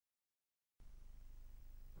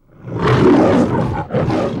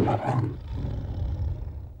Oh,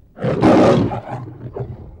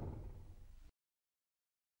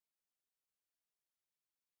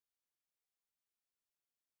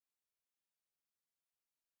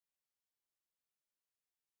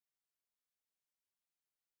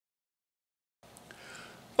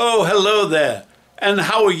 hello there, and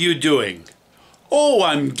how are you doing? Oh,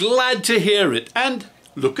 I'm glad to hear it, and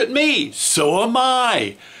look at me, so am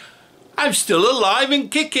I. I'm still alive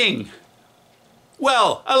and kicking.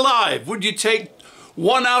 Well, alive, would you take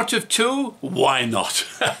 1 out of 2? Why not?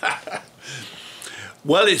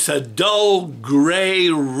 Well, it's a dull, grey,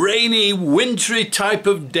 rainy, wintry type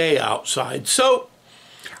of day outside, so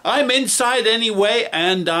I'm inside anyway,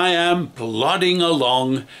 and I am plodding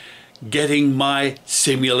along, getting my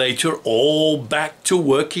simulator all back to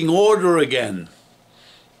working order again.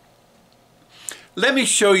 Let me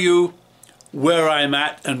show you where I'm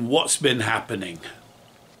at and what's been happening.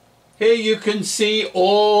 Here you can see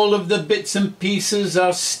all of the bits and pieces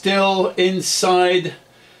are still inside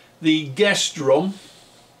the guest room.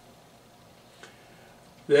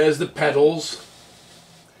 There's the pedals,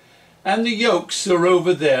 and the yokes are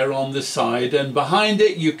over there on the side, and behind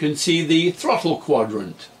it you can see the throttle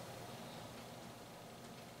quadrant.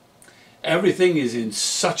 Everything is in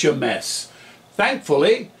such a mess.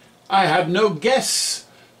 Thankfully, I have no guests.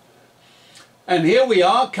 And here we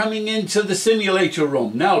are coming into the simulator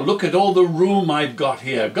room. Now look at all the room I've got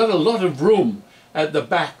here. I've got a lot of room at the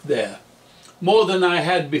back there. More than I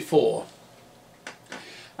had before.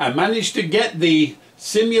 I managed to get the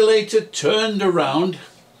simulator turned around.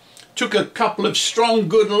 Took a couple of strong,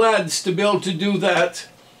 good lads to be able to do that.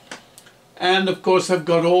 And of course I've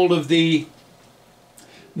got all of the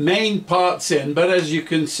main parts in, but as you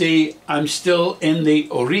can see, I'm still in the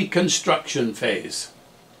reconstruction phase.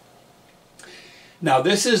 Now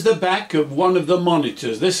this is the back of one of the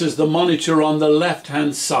monitors. This is the monitor on the left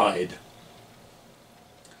hand side.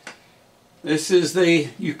 This is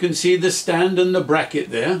you can see the stand and the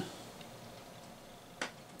bracket there.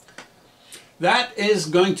 That is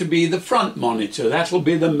going to be the front monitor. That'll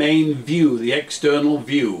be the main view, the external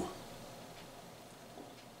view.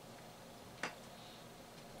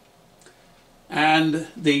 And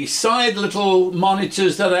the side little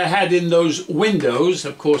monitors that I had in those windows,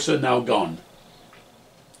 of course, are now gone.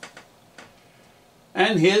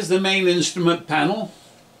 And here's the main instrument panel.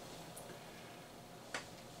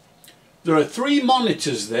 There are 3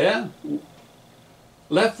 monitors there,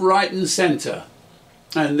 left, right and center.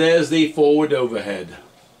 And there's the forward overhead.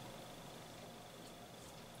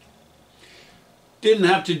 Didn't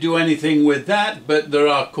have to do anything with that, but there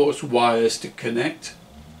are, of course, wires to connect.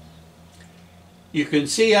 You can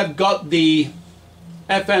see I've got the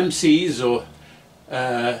FMCs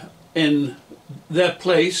in their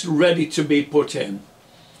place, ready to be put in.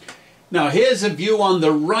 Now here's a view on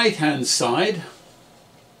the right hand side.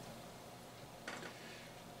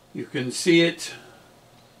 You can see it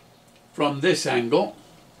from this angle.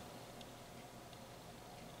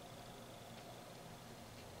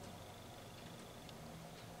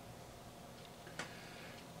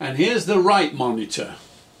 And here's the right monitor.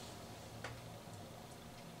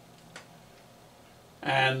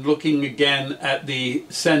 And looking again at the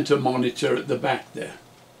center monitor at the back there.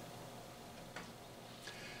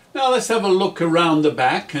 Now let's have a look around the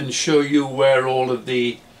back and show you where all of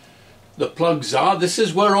the plugs are. This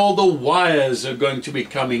is where all the wires are going to be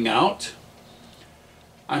coming out.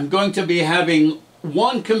 I'm going to be having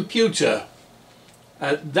one computer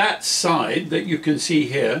at that side that you can see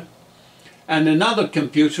here, and another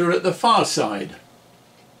computer at the far side.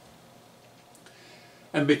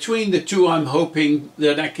 And between the two, I'm hoping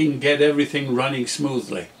that I can get everything running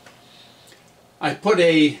smoothly. I put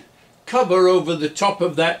a cover over the top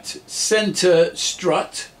of that center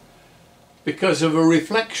strut because of a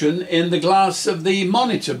reflection in the glass of the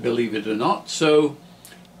monitor, believe it or not. So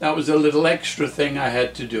that was a little extra thing I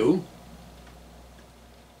had to do.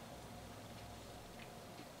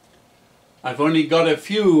 I've only got a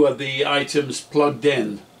few of the items plugged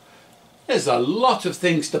in. There's a lot of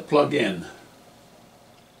things to plug in.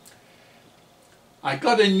 I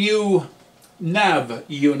got a new nav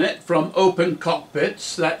unit from Open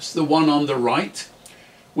Cockpits. That's the one on the right,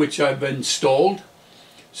 which I've installed.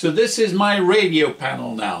 So this is my radio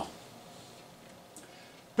panel now.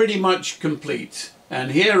 Pretty much complete.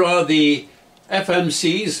 And here are the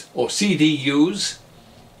FMCs or CDUs.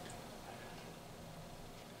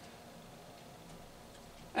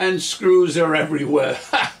 And screws are everywhere.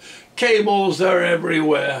 Cables are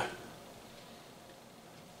everywhere.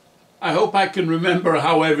 I hope I can remember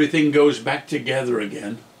how everything goes back together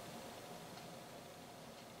again.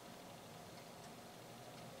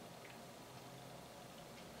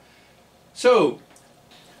 So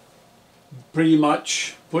pretty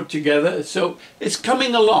much put together. So it's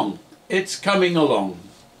coming along. It's coming along.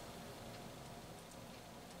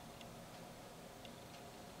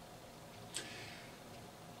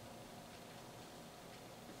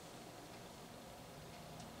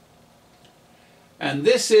 And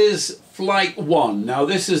this is Flight 1. Now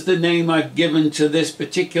this is the name I've given to this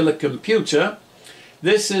particular computer.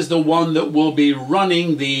 This is the one that will be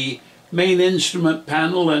running the main instrument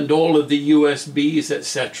panel and all of the USBs,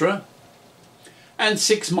 etc. And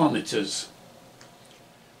 6 monitors.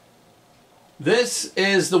 This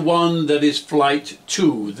is the one that is Flight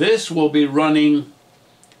 2. This will be running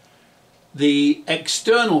the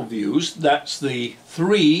external views. That's the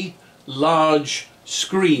 3 large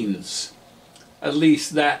screens. At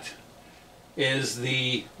least that is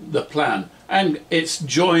the plan. And it's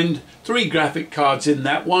joined, 3 graphic cards in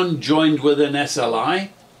that one, joined with an SLI.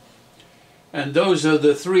 And those are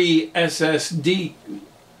the 3 SSD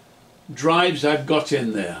drives I've got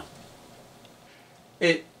in there.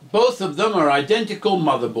 Both of them are identical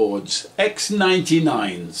motherboards,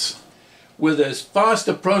 X99s, with as fast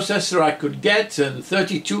a processor I could get and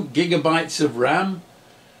 32 gigabytes of RAM.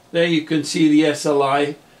 There you can see the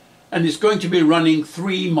SLI. And it's going to be running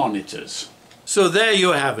 3 monitors. So there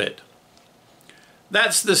you have it.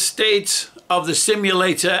 That's the state of the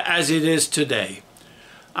simulator as it is today.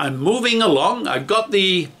 I'm moving along. I've got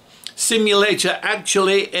the simulator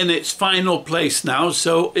actually in its final place now,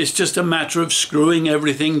 so it's just a matter of screwing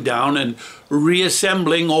everything down and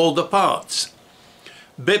reassembling all the parts.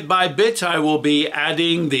 Bit by bit I will be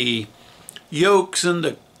adding the yokes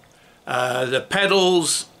and the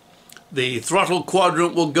pedals. The throttle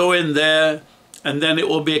quadrant will go in there, and then it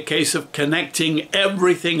will be a case of connecting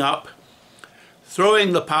everything up,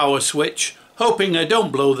 throwing the power switch, hoping I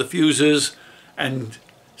don't blow the fuses, and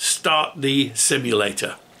start the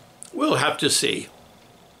simulator. We'll have to see.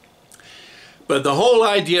 But the whole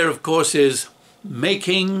idea, of course, is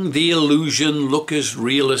making the illusion look as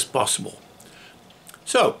real as possible.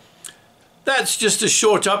 So that's just a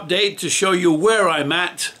short update to show you where I'm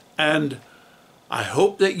at, and I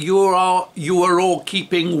hope that you are all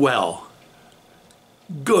keeping well.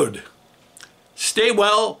 Good. Stay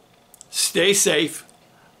well, stay safe.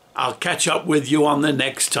 I'll catch up with you on the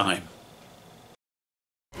next time.